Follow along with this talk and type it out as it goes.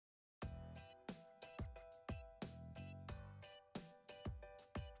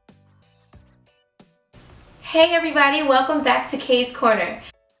Hey everybody, welcome back to Kay's Corner.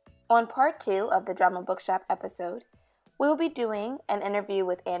 On part 2 of the Drama Bookshop episode, we will be doing an interview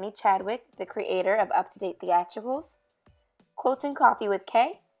with Annie Chadwick, the creator of Up-to-Date Theatricals, Quotes and Coffee with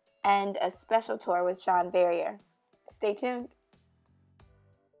Kay, and a special tour with Shawn. Stay tuned.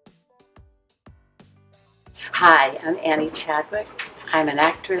 Hi, I'm Annie Chadwick. I'm an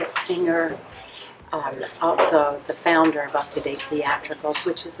actress, singer, also the founder of Up-to-Date Theatricals,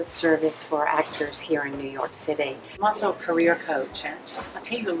 which is a service for actors here in New York City. I'm also a career coach, and I'll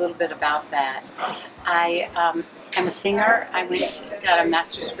tell you a little bit about that. I am a singer. I got a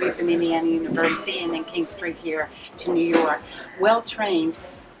master's degree from Indiana University and then came straight here to New York, well trained.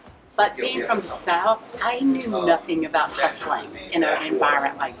 But being from the South, I knew nothing about hustling in an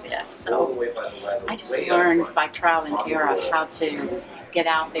environment like this. So I just learned by trial and error how to get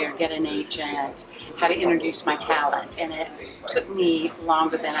out there, get an agent, how to introduce my talent. And it took me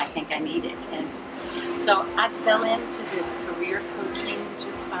longer than I think I needed. And so I fell into this career coaching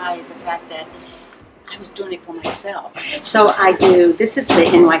just by the fact that I was doing it for myself. So this is the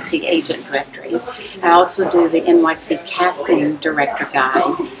NYC Agent Directory. I also do the NYC Casting Director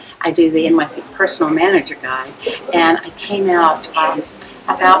Guide. I do the NYC Personal Manager Guide. And I came out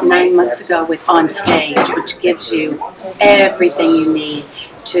about 9 months ago with On Stage, which gives you everything you need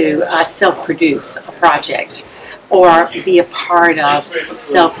to self-produce a project or be a part of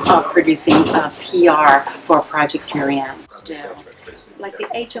self-producing PR for a project you're in. Like the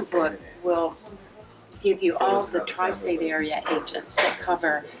agent book will give you all the tri-state area agents that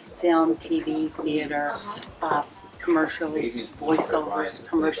cover film, TV, theater, commercials, voiceovers,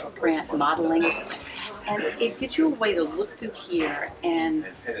 commercial print, modeling. And it gives you a way to look through here and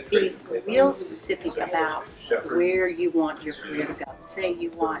be real specific about where you want your career to go. Say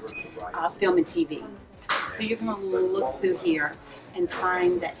you want film and TV. So you're going to look through here and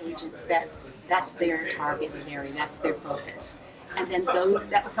find the agents that's their targeted area, that's their focus. And then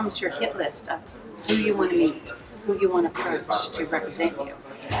that becomes your hit list of who you want to meet, who you want to approach to represent you.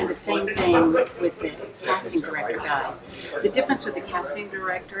 And the same thing with the casting director guide. The difference with the casting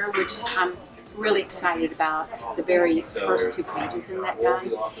director, which I'm really excited about, the very first 2 pages in that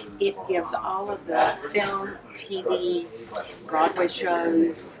guide, it gives all of the film, TV, Broadway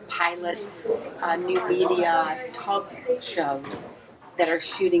shows, pilots, new media, talk shows that are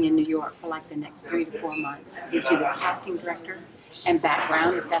shooting in New York for like the next 3 to 4 months. It gives you the casting director and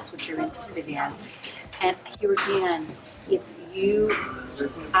background if that's what you're interested in. And here again,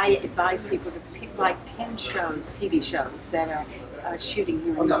 I advise people to pick like 10 shows, TV shows that are shooting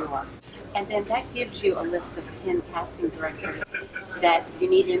here in New York. And then that gives you a list of 10 casting directors that you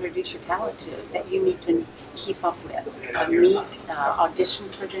need to introduce your talent to, that you need to keep up with, meet, audition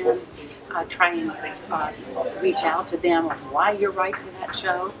for them, try and reach out to them on why you're right for that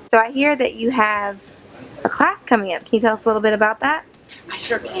show. So I hear that you have a class coming up. Can you tell us a little bit about that? I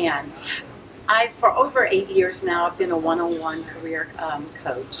sure can. For over 8 years now, I've been a one-on-one career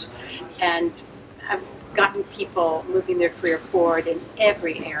coach, and I've gotten people moving their career forward in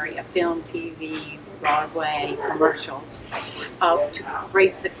every area, film, TV, Broadway, commercials, to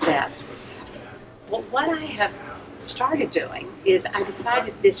great success. Well, what I have started doing is I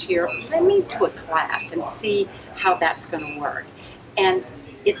decided this year, let me do a class and see how that's going to work. And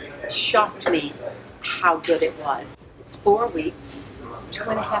it's shocked me how good it was. It's 4 weeks, it's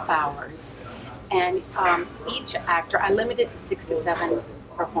 2.5 hours, and each actor, I limited to 6 to 7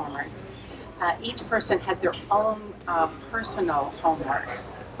 performers. Each person has their own personal homework,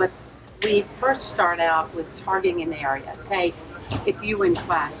 but we first start out with targeting an area. Say, if you were in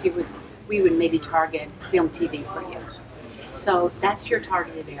class, we would maybe target film, TV for you. So that's your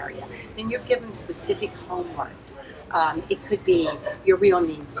targeted area. Then you're given specific homework. It could be your reel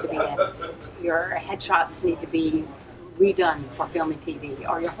needs to be edited, your headshots need to be redone for film and TV,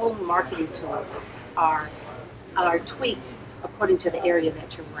 or your whole marketing tools are tweaked according to the area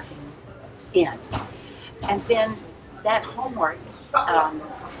that you're working in. And then that homework,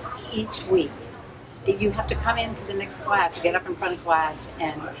 each week, you have to come into the next class, get up in front of class,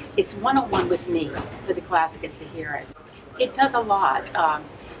 and it's one-on-one with me, but the class gets to hear it. It does a lot.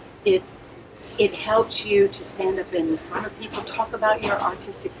 It helps you to stand up in front of people, talk about your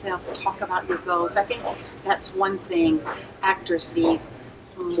artistic self, talk about your goals. I think that's one thing actors need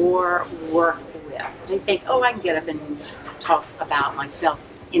more work with. They think, oh, I can get up and talk about myself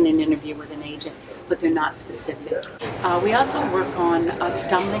in an interview with an agent, but they're not specific. We also work on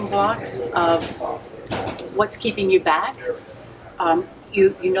stumbling blocks of what's keeping you back.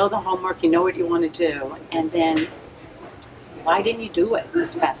 You know the homework, you know what you want to do, and then why didn't you do it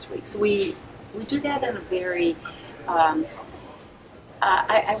this past week? So we do that in a very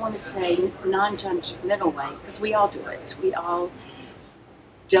I want to say non-judgmental way, because we all do it. We all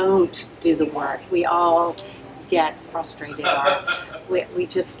don't do the work. We all get frustrated, or we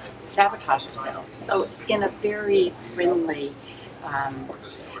just sabotage ourselves. So in a very friendly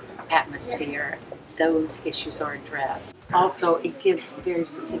atmosphere, those issues are addressed. Also, it gives very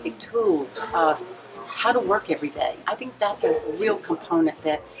specific tools of how to work every day. I think that's a real component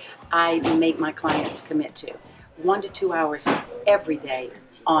that I make my clients commit to. 1 to 2 hours every day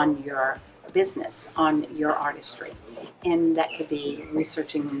on your business, on your artistry. And that could be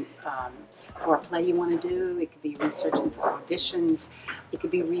researching for a play you want to do, it could be researching for auditions, it could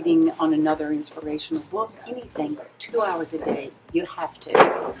be reading on another inspirational book, anything. 2 hours a day, you have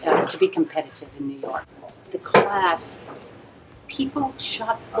to be competitive in New York. The class, people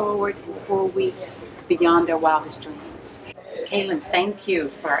shot forward in 4 weeks beyond their wildest dreams. Kaylin, thank you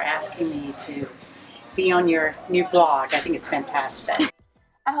for asking me to be on your new blog. I think it's fantastic.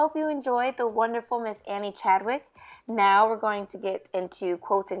 I hope you enjoyed the wonderful Miss Annie Chadwick. Now we're going to get into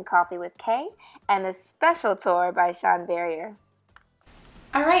Quotes and Coffee with Kay and the special tour by Shawn.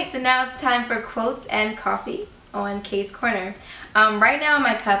 Alright, so now it's time for Quotes and Coffee on Kay's Corner. Right now in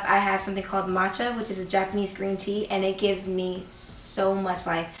my cup I have something called matcha, which is a Japanese green tea, and it gives me so much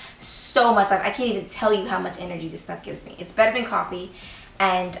life. So much life. I can't even tell you how much energy this stuff gives me. It's better than coffee,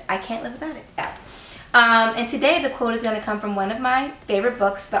 and I can't live without it. And today the quote is going to come from one of my favorite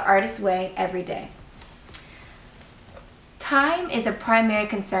books, The Artist's Way, Every Day. Time is a primary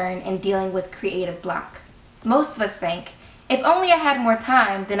concern in dealing with creative block. Most of us think, if only I had more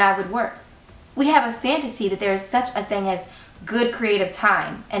time, then I would work. We have a fantasy that there is such a thing as good creative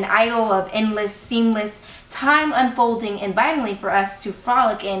time, an idol of endless, seamless time unfolding invitingly for us to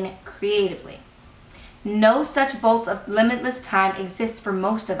frolic in creatively. No such bolts of limitless time exist for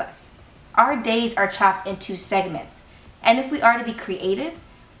most of us. Our days are chopped into segments, and if we are to be creative,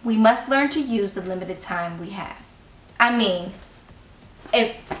 we must learn to use the limited time we have. I mean,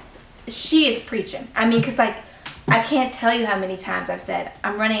 if she is preaching. I mean, because like, I can't tell you how many times I've said,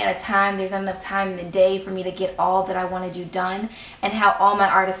 I'm running out of time, there's not enough time in the day for me to get all that I want to do done, and how all my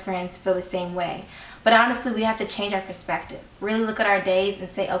artist friends feel the same way. But honestly, we have to change our perspective. Really look at our days and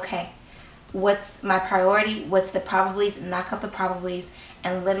say, okay, what's my priority? What's the probablys? Knock out the probablys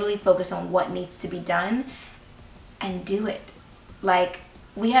and literally focus on what needs to be done and do it. Like,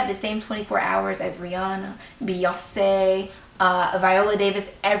 we have the same 24 hours as Rihanna, Beyonce, Viola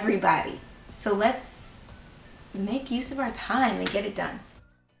Davis, everybody. So let's make use of our time and get it done.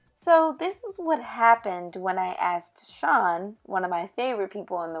 So this is what happened when I asked Shawn, one of my favorite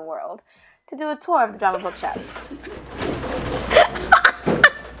people in the world, to do a tour of the drama bookshop.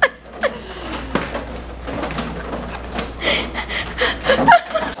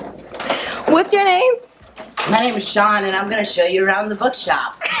 What's your name? My name is Shawn, and I'm going to show you around the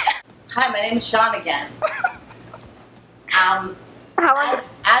bookshop. Hi, my name is Shawn again.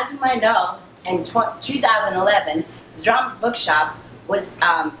 As you might know, in 2011, the Drama Bookshop was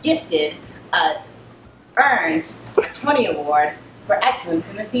gifted earned a Tony Award for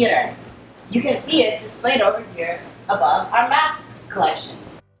excellence in the theater. You can see it displayed over here above our mask collection.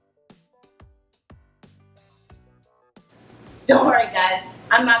 Don't worry, guys,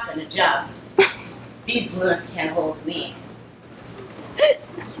 I'm not going to jump. These balloons can't hold me.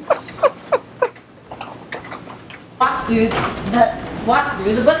 Walk through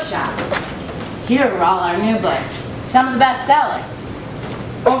the bookshop. Here are all our new books, some of the best sellers.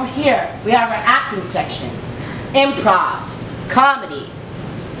 Over here, we have our acting section, improv, comedy,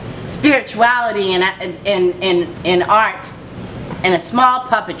 spirituality in art, and a small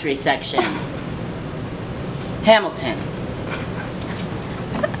puppetry section. Hamilton.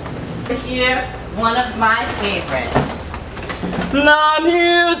 Here, one of my favorites. The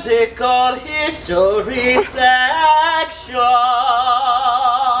musical history section.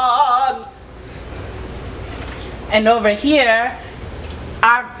 And over here,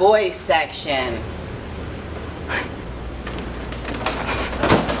 our voice section.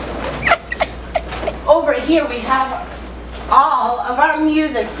 Over here we have all of our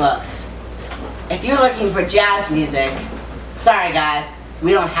music books. If you're looking for jazz music, sorry guys,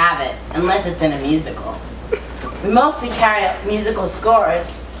 we don't have it unless it's in a musical. We mostly carry out musical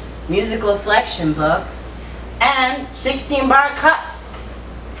scores, musical selection books, and 16-bar cuts.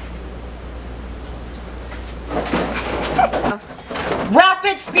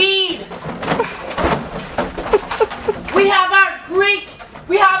 Rapid speed! We have our Greek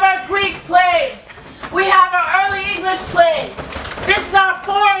plays. We have our early English plays. This is our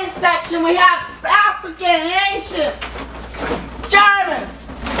foreign section. We have African, Asian, German,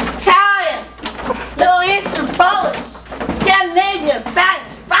 Italian, Middle Eastern, Polish, Scandinavian,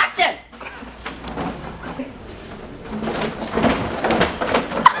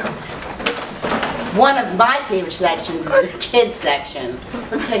 favorite sections is the kids section.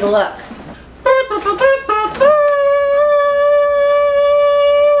 Let's take a look.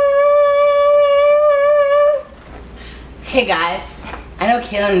 Hey guys, I know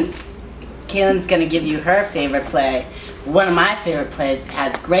Kaylin's gonna give you her favorite play. One of my favorite plays that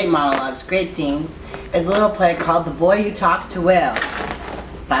has great monologues, great scenes, is a little play called The Boy Who Talked to Whales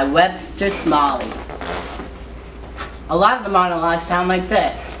by Webster Smalley. A lot of the monologues sound like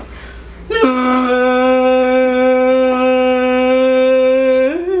this.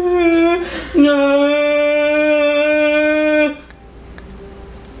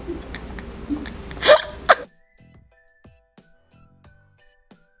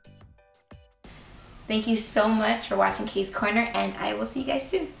 Thank you so much for watching Kay's Corner, and I will see you guys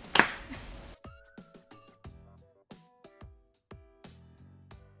soon.